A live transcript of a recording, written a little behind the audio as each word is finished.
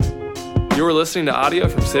You are listening to audio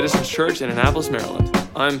from Citizens Church in Annapolis, Maryland.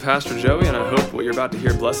 I'm Pastor Joey, and I hope what you're about to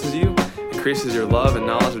hear blesses you, increases your love and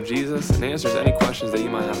knowledge of Jesus, and answers any questions that you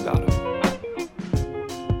might have about him.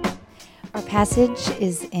 Our passage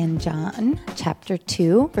is in John chapter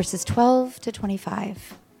 2, verses 12 to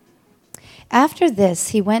 25. After this,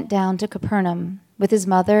 he went down to Capernaum with his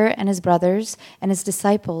mother and his brothers and his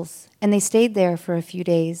disciples, and they stayed there for a few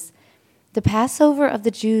days. The Passover of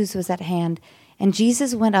the Jews was at hand, and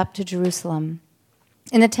Jesus went up to Jerusalem.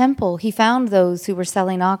 In the temple, he found those who were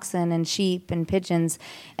selling oxen and sheep and pigeons,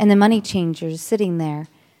 and the money changers sitting there.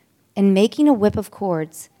 And making a whip of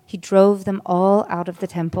cords, he drove them all out of the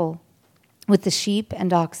temple with the sheep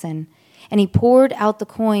and oxen. And he poured out the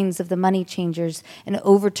coins of the money changers and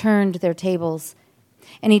overturned their tables.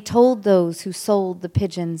 And he told those who sold the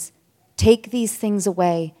pigeons, "Take these things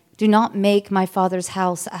away. Do not make my Father's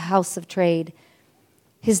house a house of trade."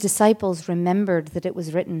 His disciples remembered that it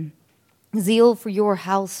was written, "Zeal for your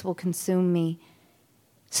house will consume me."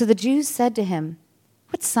 So the Jews said to him,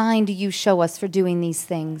 "What sign do you show us for doing these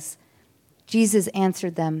things?" Jesus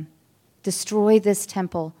answered them, "Destroy this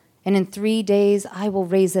temple, and in 3 days I will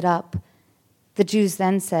raise it up." The Jews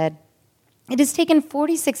then said, "It has taken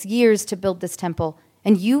 46 years to build this temple,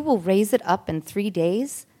 and you will raise it up in 3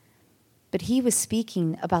 days?" But he was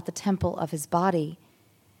speaking about the temple of his body.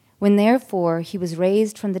 When therefore he was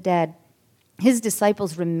raised from the dead, his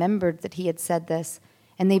disciples remembered that he had said this,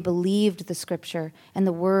 and they believed the scripture and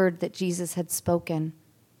the word that Jesus had spoken.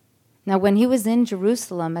 Now when he was in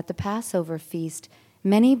Jerusalem at the Passover feast,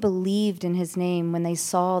 many believed in his name when they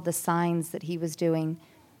saw the signs that he was doing.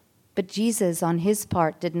 But Jesus, on his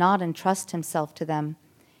part, did not entrust himself to them,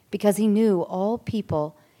 because he knew all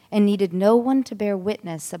people and needed no one to bear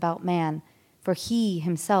witness about man, for he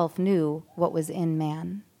himself knew what was in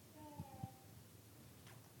man.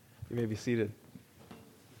 You may be seated.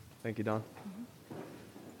 Thank you, Don.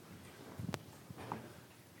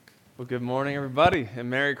 Well, good morning, everybody, and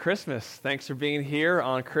Merry Christmas. Thanks for being here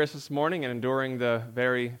on Christmas morning and enduring the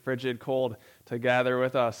very frigid cold to gather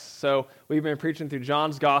with us. So we've been preaching through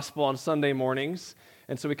John's Gospel on Sunday mornings,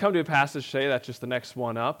 and so we come to a passage today that's just the next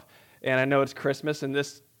one up. And I know it's Christmas, and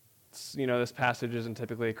this passage isn't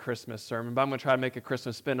typically a Christmas sermon, but I'm going to try to make a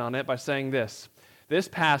Christmas spin on it by saying this. This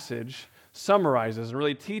passage summarizes and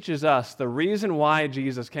really teaches us the reason why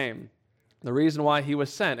Jesus came, the reason why he was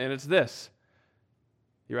sent, and it's this.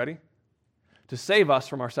 You ready? To save us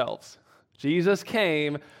from ourselves. Jesus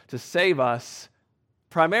came to save us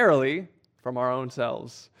primarily from our own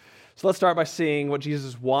selves. So let's start by seeing what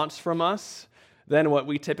Jesus wants from us, then what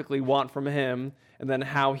we typically want from him, and then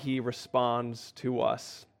how he responds to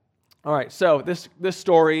us. All right, so this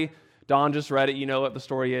story, Don just read it. You know what the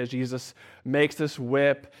story is. Jesus makes this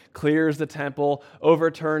whip, clears the temple,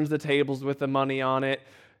 overturns the tables with the money on it.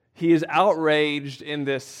 He is outraged in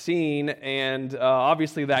this scene, and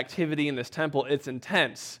obviously the activity in this temple, it's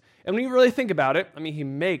intense. And when you really think about it, he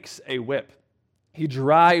makes a whip. He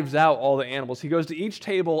drives out all the animals. He goes to each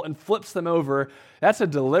table and flips them over. That's a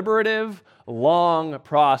deliberative, long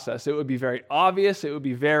process. It would be very obvious. It would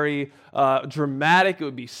be very dramatic. It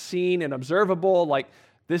would be seen and observable. Like,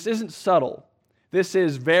 this isn't subtle. This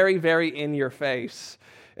is very, very in your face.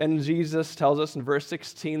 And Jesus tells us in verse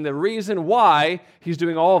 16 the reason why he's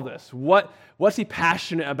doing all of this. What's he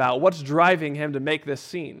passionate about? What's driving him to make this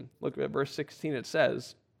scene? Look at verse 16. It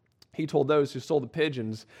says, he told those who sold the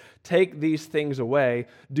pigeons, "Take these things away.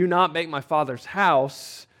 Do not make my Father's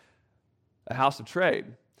house a house of trade."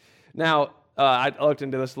 Now, I looked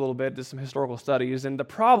into this a little bit, did some historical studies, and the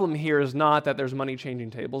problem here is not that there's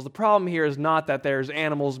money-changing tables. The problem here is not that there's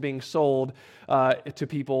animals being sold to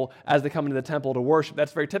people as they come into the temple to worship.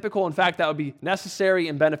 That's very typical. In fact, that would be necessary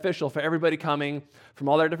and beneficial for everybody coming from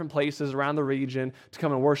all their different places around the region to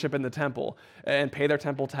come and worship in the temple and pay their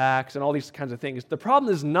temple tax and all these kinds of things. The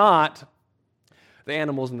problem is not the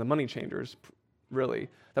animals and the money changers, really.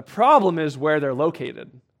 The problem is where they're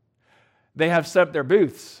located. They have set up their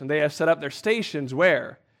booths, and they have set up their stations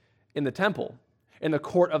where? In the temple, in the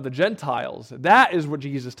court of the Gentiles. That is what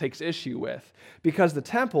Jesus takes issue with, because the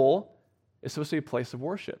temple is supposed to be a place of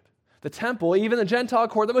worship. The temple, even the Gentile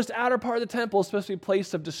court, the most outer part of the temple, is supposed to be a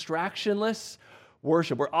place of distractionless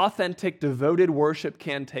worship, where authentic, devoted worship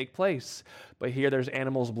can take place. But here there's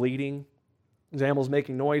animals bleeding, there's animals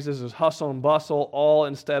making noises, there's hustle and bustle, all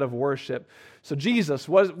instead of worship. So Jesus,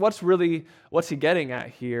 what's he getting at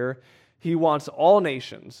here? He wants all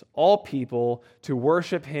nations, all people to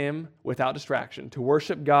worship him without distraction, to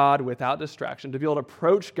worship God without distraction, to be able to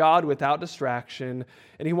approach God without distraction.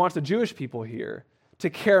 And he wants the Jewish people here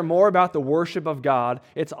to care more about the worship of God,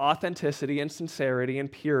 its authenticity and sincerity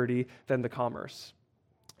and purity, than the commerce.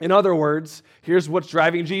 In other words, here's what's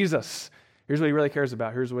driving Jesus. Here's what he really cares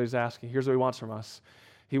about. Here's what he's asking. Here's what he wants from us.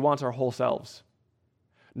 He wants our whole selves.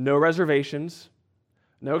 No reservations,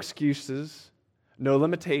 no excuses, no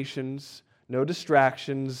limitations, no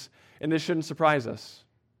distractions, and this shouldn't surprise us.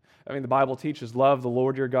 I mean, the Bible teaches, love the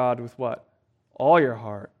Lord your God with what? All your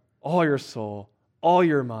heart, all your soul, all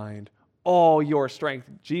your mind, all your strength.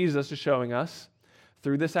 Jesus is showing us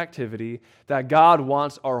through this activity that God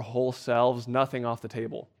wants our whole selves, nothing off the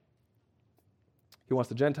table. He wants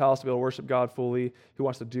the Gentiles to be able to worship God fully. He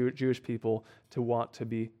wants the Jewish people to want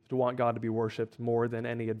God to be worshiped more than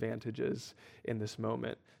any advantages in this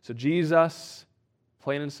moment. So Jesus,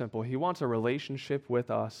 plain and simple, he wants a relationship with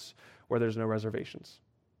us where there's no reservations,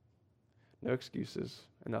 no excuses,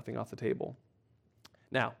 and nothing off the table.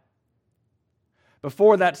 Now,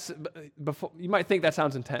 before you might think that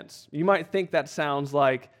sounds intense. You might think that sounds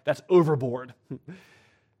like that's overboard.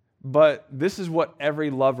 But this is what every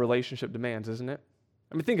love relationship demands, isn't it?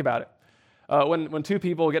 I mean, think about it. When two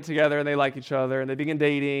people get together and they like each other and they begin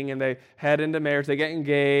dating and they head into marriage, they get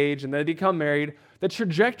engaged and they become married, the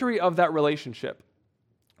trajectory of that relationship,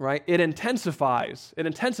 right? It intensifies. It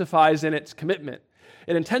intensifies in its commitment.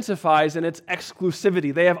 It intensifies in its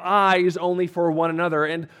exclusivity. They have eyes only for one another.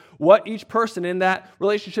 And what each person in that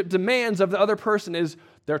relationship demands of the other person is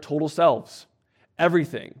their total selves,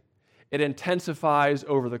 everything. It intensifies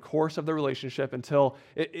over the course of the relationship until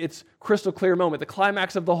it's crystal clear moment, the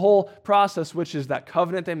climax of the whole process, which is that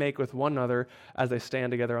covenant they make with one another as they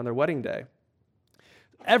stand together on their wedding day.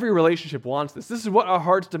 Every relationship wants this. This is what our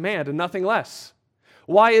hearts demand and nothing less.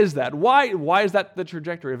 Why is that? Why is that the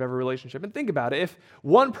trajectory of every relationship? And think about it. If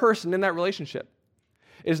one person in that relationship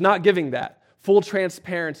is not giving that full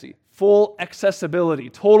transparency, full accessibility,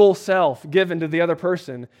 total self given to the other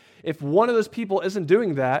person, if one of those people isn't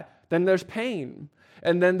doing that, then there's pain,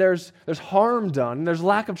 and then there's harm done, and there's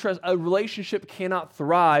lack of trust. A relationship cannot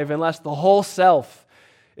thrive unless the whole self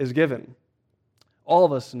is given. All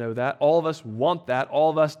of us know that. All of us want that. All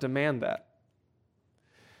of us demand that.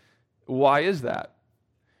 Why is that?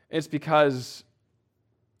 It's because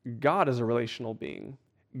God is a relational being.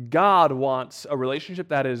 God wants a relationship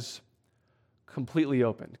that is completely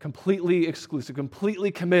open, completely exclusive,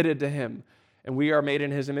 completely committed to Him. And we are made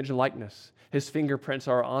in His image and likeness. His fingerprints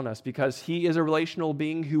are on us because He is a relational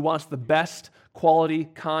being who wants the best quality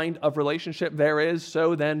kind of relationship there is,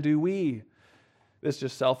 so then do we. This is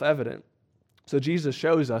just self-evident. So Jesus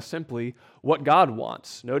shows us simply what God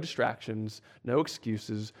wants. No distractions, no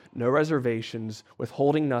excuses, no reservations,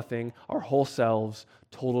 withholding nothing, our whole selves,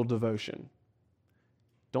 total devotion.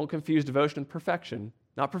 Don't confuse devotion with perfection.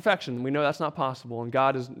 Not perfection. We know that's not possible, and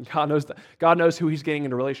God knows that. God knows who He's getting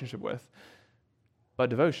into a relationship with. But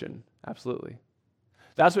devotion, absolutely.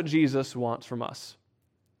 That's what Jesus wants from us.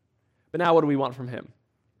 But now what do we want from Him?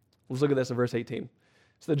 Let's look at this in verse 18.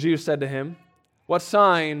 So the Jews said to Him, "What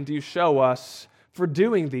sign do you show us for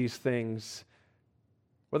doing these things?"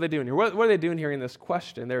 What are they doing here? What are they doing here in this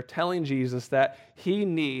question? They're telling Jesus that He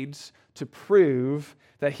needs to prove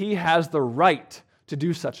that He has the right to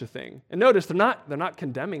do such a thing. And notice, they're not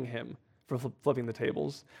condemning Him for flipping the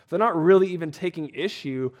tables. They're not really even taking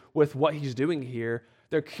issue with what He's doing here.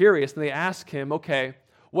 They're curious, and they ask Him, okay,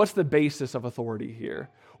 what's the basis of authority here?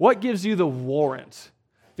 What gives you the warrant,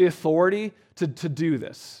 the authority to do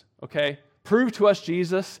this? Okay? Prove to us,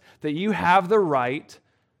 Jesus, that you have the right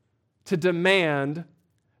to demand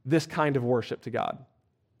this kind of worship to God.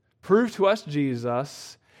 Prove to us,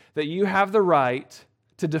 Jesus, that you have the right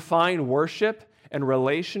to define worship and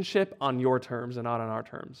relationship on your terms and not on our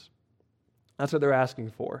terms. That's what they're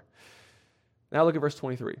asking for. Now look at verse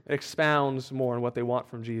 23. It expounds more on what they want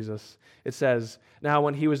from Jesus. It says, "Now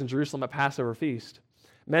when He was in Jerusalem at Passover feast,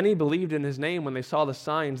 many believed in His name when they saw the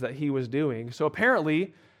signs that He was doing." So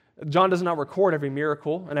apparently, John does not record every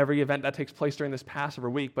miracle and every event that takes place during this Passover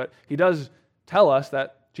week, but he does tell us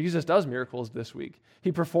that Jesus does miracles this week.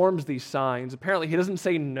 He performs these signs. Apparently, He doesn't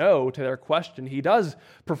say no to their question. He does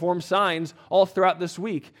perform signs all throughout this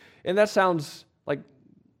week. And that sounds like,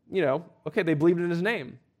 okay, they believed in His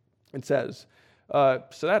name, it says. So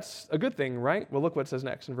that's a good thing, right? Well, look what it says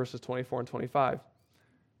next in verses 24 and 25.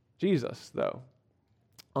 Jesus, though,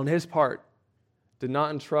 on His part, did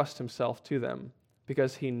not entrust Himself to them,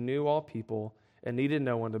 because He knew all people and needed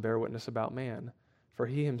no one to bear witness about man, for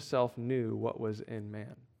He Himself knew what was in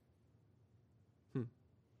man.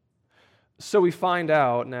 So we find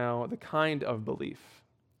out now the kind of belief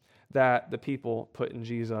that the people put in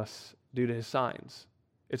Jesus due to His signs.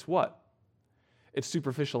 It's what? It's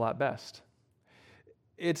superficial at best.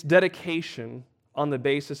 It's dedication on the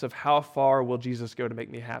basis of how far will Jesus go to make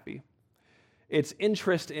me happy. It's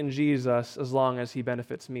interest in Jesus as long as he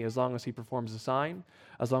benefits me, as long as he performs a sign,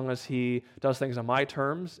 as long as he does things on my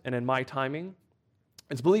terms and in my timing.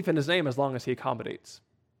 It's belief in his name as long as he accommodates.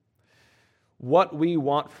 What we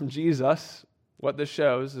want from Jesus, what this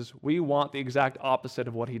shows, is we want the exact opposite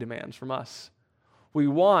of what he demands from us. We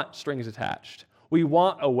want strings attached. We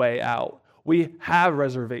want a way out. We have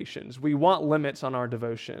reservations. We want limits on our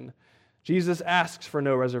devotion. Jesus asks for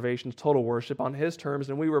no reservations, total worship on his terms,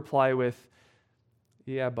 and we reply with,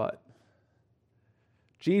 yeah, but.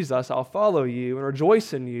 Jesus, I'll follow you and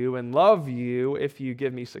rejoice in you and love you if you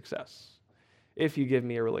give me success, if you give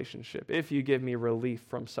me a relationship, if you give me relief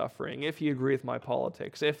from suffering, if you agree with my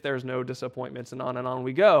politics, if there's no disappointments, and on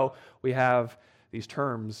we go. We have these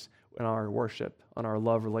terms in our worship, on our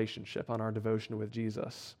love relationship, on our devotion with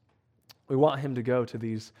Jesus. We want him to go to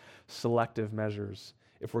these selective measures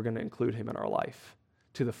if we're going to include him in our life,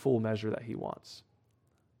 to the full measure that he wants.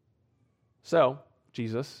 So,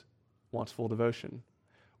 Jesus wants full devotion.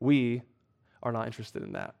 We are not interested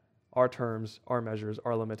in that. Our terms, our measures,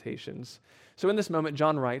 our limitations. So in this moment,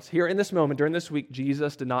 John writes, here in this moment, during this week,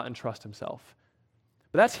 Jesus did not entrust himself.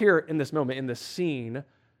 But that's here in this moment, in this scene.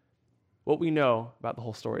 What we know about the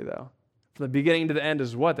whole story, though, from the beginning to the end,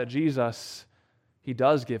 is what? That Jesus, he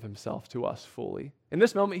does give himself to us fully. In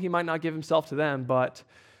this moment, he might not give himself to them, but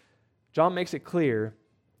John makes it clear,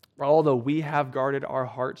 although we have guarded our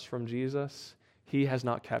hearts from Jesus, he has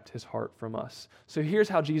not kept his heart from us. So here's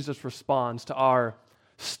how Jesus responds to our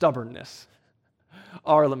stubbornness,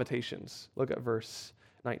 our limitations. Look at verse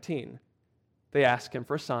 19. They ask him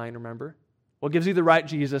for a sign, remember? What gives you the right,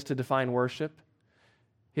 Jesus, to define worship?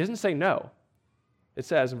 He doesn't say no. It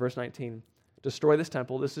says in verse 19, destroy this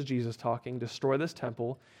temple. This is Jesus talking. Destroy this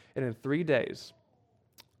temple, and in 3 days,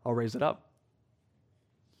 I'll raise it up.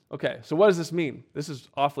 Okay, so what does this mean? This is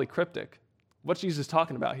awfully cryptic. What's Jesus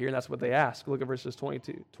talking about here? And that's what they ask. Look at verses 20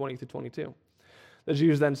 through 22. The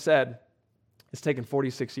Jews then said, it's taken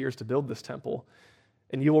 46 years to build this temple,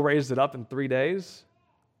 and you will raise it up in 3 days?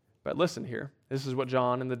 But listen here. This is what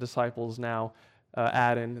John and the disciples now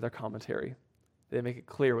add in their commentary. They make it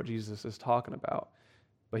clear what Jesus is talking about.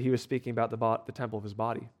 But he was speaking about the temple of his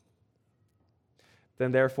body.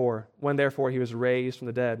 When therefore he was raised from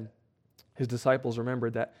the dead, his disciples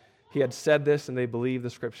remembered that he had said this, and they believed the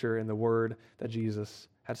scripture and the word that Jesus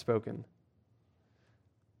had spoken.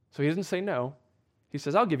 So he doesn't say no. He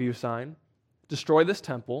says, I'll give you a sign. Destroy this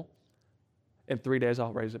temple. In 3 days,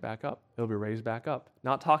 I'll raise it back up. It'll be raised back up.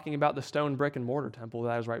 Not talking about the stone, brick, and mortar temple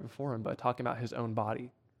that is right before him, but talking about his own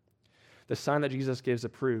body. The sign that Jesus gives to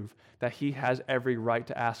prove that he has every right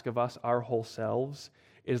to ask of us, our whole selves,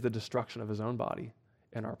 is the destruction of his own body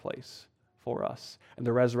in our place for us, and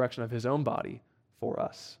the resurrection of his own body for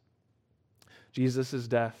us. Jesus'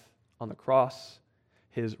 death on the cross,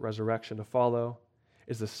 his resurrection to follow,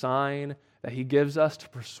 is the sign that he gives us to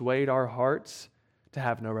persuade our hearts to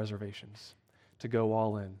have no reservations, to go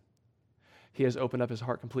all in. He has opened up his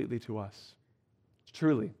heart completely to us.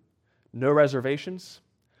 Truly, no reservations,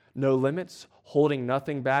 no limits, holding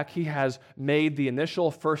nothing back. He has made the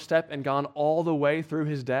initial first step and gone all the way through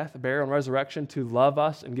his death, burial, and resurrection to love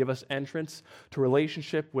us and give us entrance to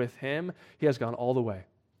relationship with him. He has gone all the way.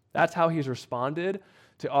 That's how he's responded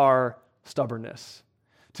to our stubbornness,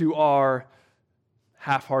 to our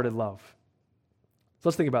half-hearted love. So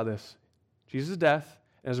let's think about this. Jesus' death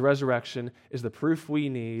and his resurrection is the proof we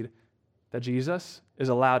need that Jesus is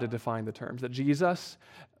allowed to define the terms, that Jesus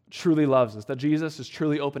truly loves us, that Jesus is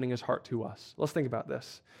truly opening his heart to us. Let's think about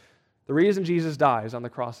this. The reason Jesus dies on the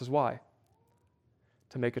cross is why?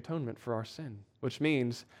 To make atonement for our sin, which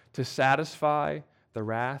means to satisfy the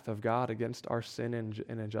wrath of God against our sin and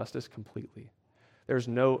injustice completely. There's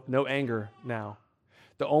no anger now.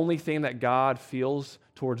 The only thing that God feels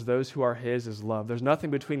towards those who are his is love. There's nothing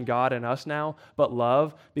between God and us now but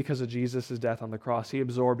love because of Jesus' death on the cross. He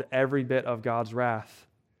absorbed every bit of God's wrath.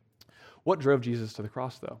 What drove Jesus to the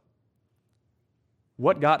cross, though?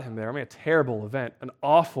 What got him there? I mean, a terrible event, an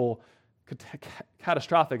awful,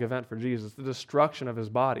 catastrophic event for Jesus, the destruction of his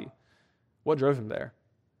body. What drove him there?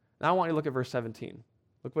 Now I want you to look at verse 17.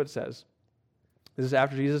 Look what it says. This is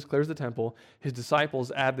after Jesus clears the temple. His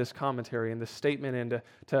disciples add this commentary and this statement in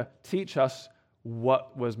to teach us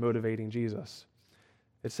what was motivating Jesus.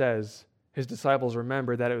 It says, his disciples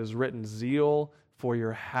remembered that it was written, zeal for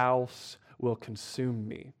your house will consume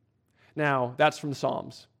me. Now, that's from the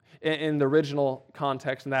Psalms. In the original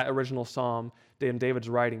context, in that original psalm, David's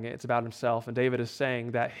writing it, it's about himself, and David is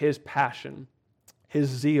saying that his passion, His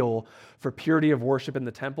zeal for purity of worship in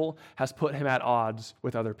the temple has put him at odds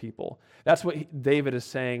with other people. That's what David is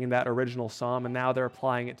saying in that original psalm, and now they're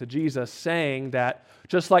applying it to Jesus, saying that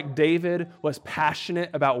just like David was passionate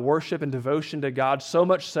about worship and devotion to God, so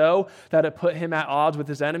much so that it put him at odds with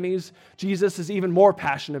his enemies, Jesus is even more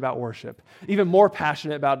passionate about worship, even more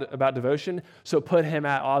passionate about devotion, so it put him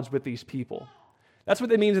at odds with these people. That's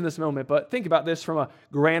what it means in this moment, but think about this from a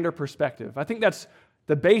grander perspective. I think that's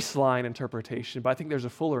the baseline interpretation, but I think there's a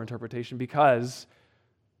fuller interpretation, because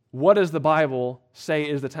what does the Bible say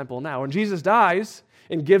is the temple now? When Jesus dies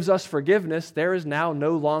and gives us forgiveness, there is now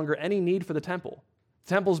no longer any need for the temple. The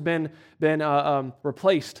temple's been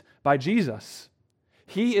replaced by Jesus.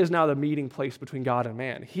 He is now the meeting place between God and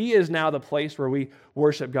man. He is now the place where we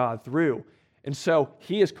worship God through. And so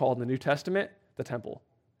he is called in the New Testament the temple.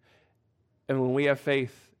 And when we have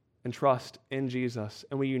faith and trust in Jesus,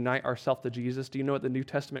 and we unite ourselves to Jesus, do you know what the New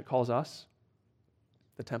Testament calls us?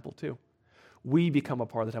 The temple too. We become a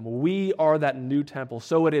part of the temple. We are that new temple.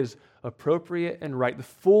 So it is appropriate and right. The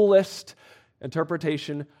fullest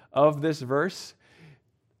interpretation of this verse,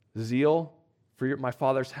 zeal for my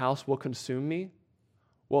Father's house will consume me.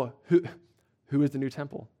 Well, who is the new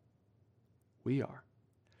temple? We are.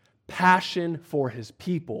 Passion for his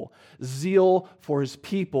people, zeal for his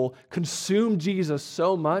people consumed Jesus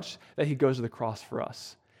so much that he goes to the cross for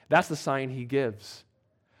us. That's the sign he gives.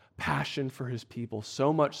 Passion for his people,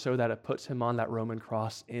 so much so that it puts him on that Roman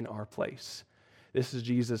cross in our place. This is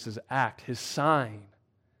Jesus' act, his sign,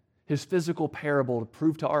 his physical parable to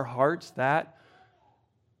prove to our hearts that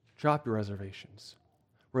drop your reservations,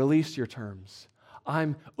 release your terms.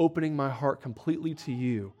 I'm opening my heart completely to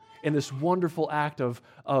you in this wonderful act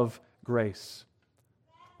of grace.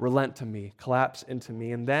 Relent to me, collapse into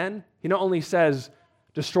me. And then he not only says,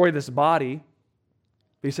 destroy this body,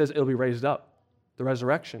 but he says it'll be raised up, the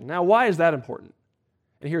resurrection. Now, why is that important?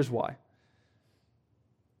 And here's why.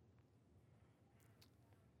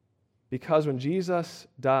 Because when Jesus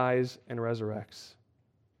dies and resurrects,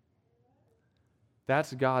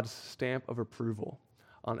 that's God's stamp of approval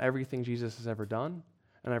on everything Jesus has ever done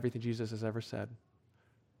and everything Jesus has ever said.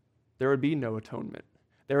 There would be no atonement.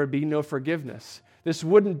 There would be no forgiveness. This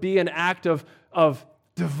wouldn't be an act of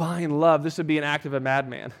divine love. This would be an act of a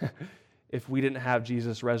madman if we didn't have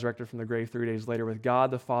Jesus resurrected from the grave 3 days later with God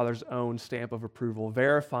the Father's own stamp of approval,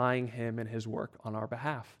 verifying him and his work on our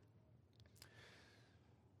behalf.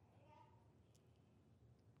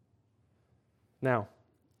 Now,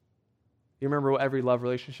 you remember what every love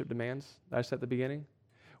relationship demands that I said at the beginning?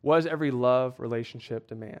 What does every love relationship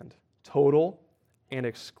demand? Total and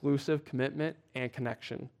exclusive commitment and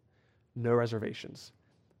connection. No reservations.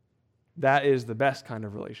 That is the best kind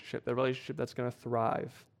of relationship, the relationship that's going to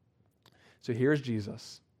thrive. So here's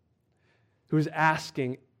Jesus, who is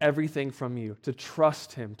asking everything from you, to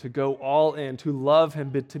trust him, to go all in, to love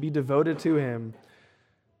him, to be devoted to him,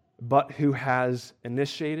 but who has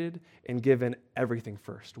initiated and given everything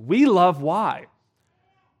first. We love why?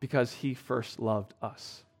 Because he first loved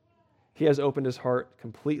us. He has opened his heart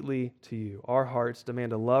completely to you. Our hearts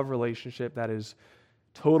demand a love relationship that is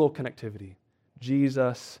total connectivity.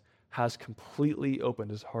 Jesus has completely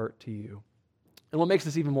opened his heart to you. And what makes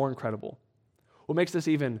this even more incredible, what makes this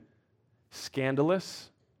even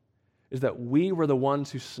scandalous, is that we were the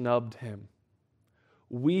ones who snubbed him.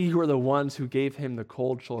 We were the ones who gave him the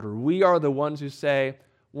cold shoulder. We are the ones who say,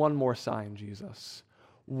 one more sign, Jesus.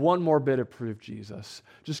 One more bit of proof, Jesus.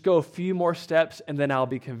 Just go a few more steps and then I'll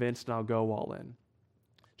be convinced and I'll go all in.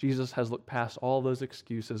 Jesus has looked past all those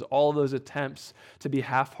excuses, all those attempts to be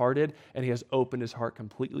half-hearted, and he has opened his heart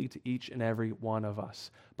completely to each and every one of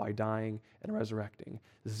us by dying and resurrecting.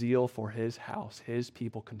 Zeal for his house, his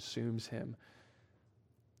people consumes him.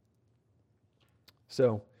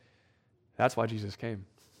 So that's why Jesus came,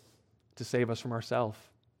 to save us from ourselves,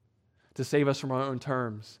 to save us from our own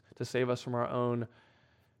terms, to save us from our own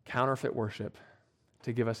counterfeit worship,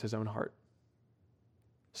 to give us his own heart.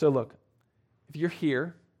 So look, if you're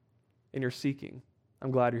here and you're seeking, I'm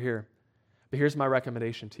glad you're here. But here's my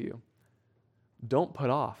recommendation to you. Don't put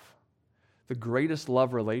off the greatest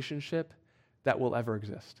love relationship that will ever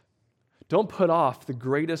exist. Don't put off the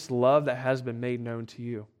greatest love that has been made known to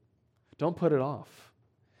you. Don't put it off.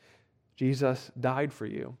 Jesus died for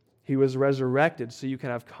you. He was resurrected so you can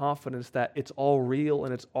have confidence that it's all real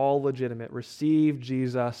and it's all legitimate. Receive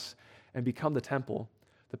Jesus and become the temple,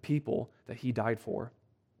 the people that he died for.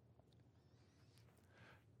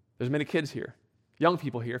 There's many kids here, young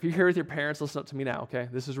people here. If you're here with your parents, listen up to me now, okay?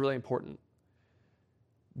 This is really important.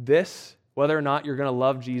 This, whether or not you're going to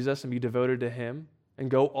love Jesus and be devoted to him and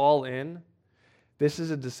go all in, this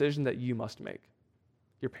is a decision that you must make.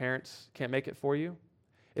 Your parents can't make it for you.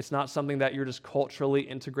 It's not something that you're just culturally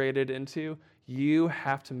integrated into. You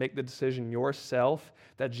have to make the decision yourself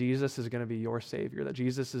that Jesus is going to be your Savior, that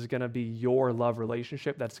Jesus is going to be your love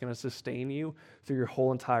relationship that's going to sustain you through your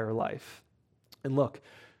whole entire life. And look,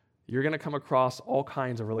 you're going to come across all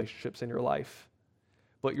kinds of relationships in your life.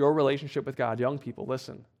 But your relationship with God, young people,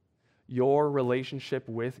 listen, your relationship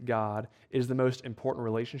with God is the most important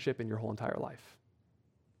relationship in your whole entire life.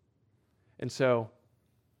 And so,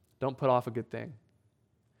 don't put off a good thing.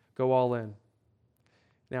 Go all in.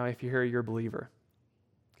 Now, if you're here, you're a believer,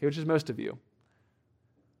 okay, which is most of you.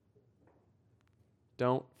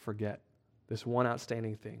 Don't forget this one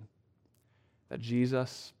outstanding thing, that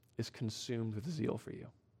Jesus is consumed with zeal for you,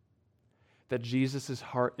 that Jesus'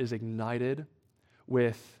 heart is ignited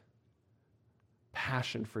with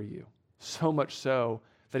passion for you, so much so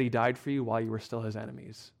that he died for you while you were still his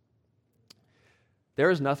enemies. There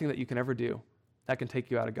is nothing that you can ever do that can take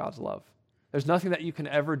you out of God's love. There's nothing that you can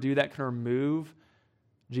ever do that can remove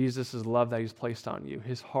Jesus' love that he's placed on you.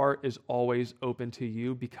 His heart is always open to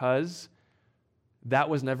you because that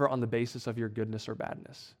was never on the basis of your goodness or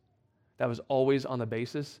badness. That was always on the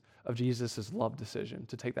basis of Jesus' love decision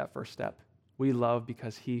to take that first step. We love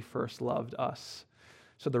because he first loved us.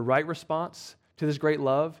 So the right response to this great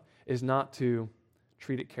love is not to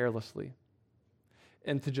treat it carelessly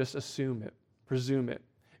and to just assume it, presume it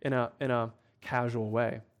in a casual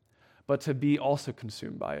way, but to be also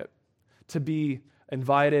consumed by it, to be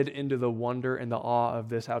invited into the wonder and the awe of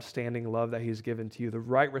this outstanding love that he's given to you. The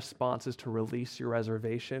right response is to release your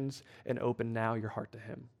reservations and open now your heart to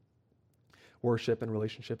him. Worship and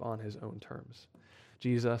relationship on his own terms.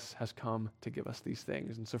 Jesus has come to give us these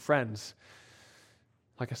things. And so friends,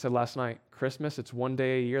 like I said last night, Christmas, it's one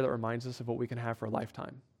day a year that reminds us of what we can have for a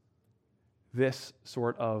lifetime. This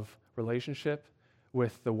sort of relationship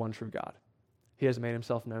with the one true God. He has made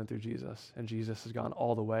himself known through Jesus, and Jesus has gone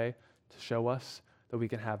all the way to show us that we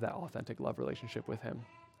can have that authentic love relationship with him.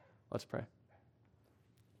 Let's pray.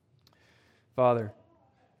 Father,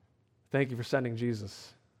 thank you for sending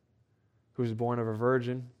Jesus, who was born of a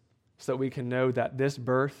virgin, so that we can know that this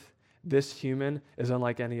birth, this human, is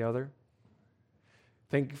unlike any other.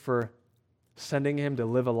 Thank you for sending him to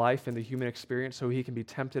live a life in the human experience so he can be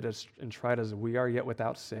tempted and tried as we are, yet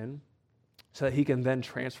without sin, so that he can then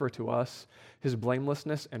transfer to us his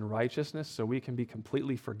blamelessness and righteousness so we can be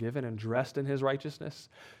completely forgiven and dressed in his righteousness,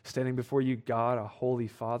 standing before you, God, a holy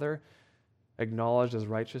Father, acknowledged as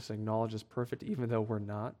righteous, acknowledged as perfect, even though we're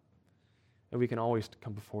not. And we can always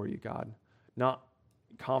come before you, God, not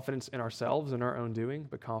confidence in ourselves and our own doing,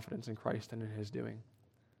 but confidence in Christ and in his doing.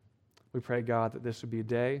 We pray, God, that this would be a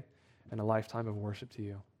day and a lifetime of worship to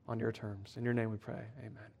you on your terms. In your name we pray,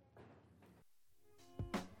 amen.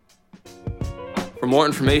 For more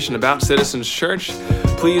information about Citizens Church,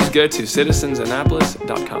 please go to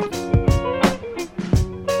citizensannapolis.com.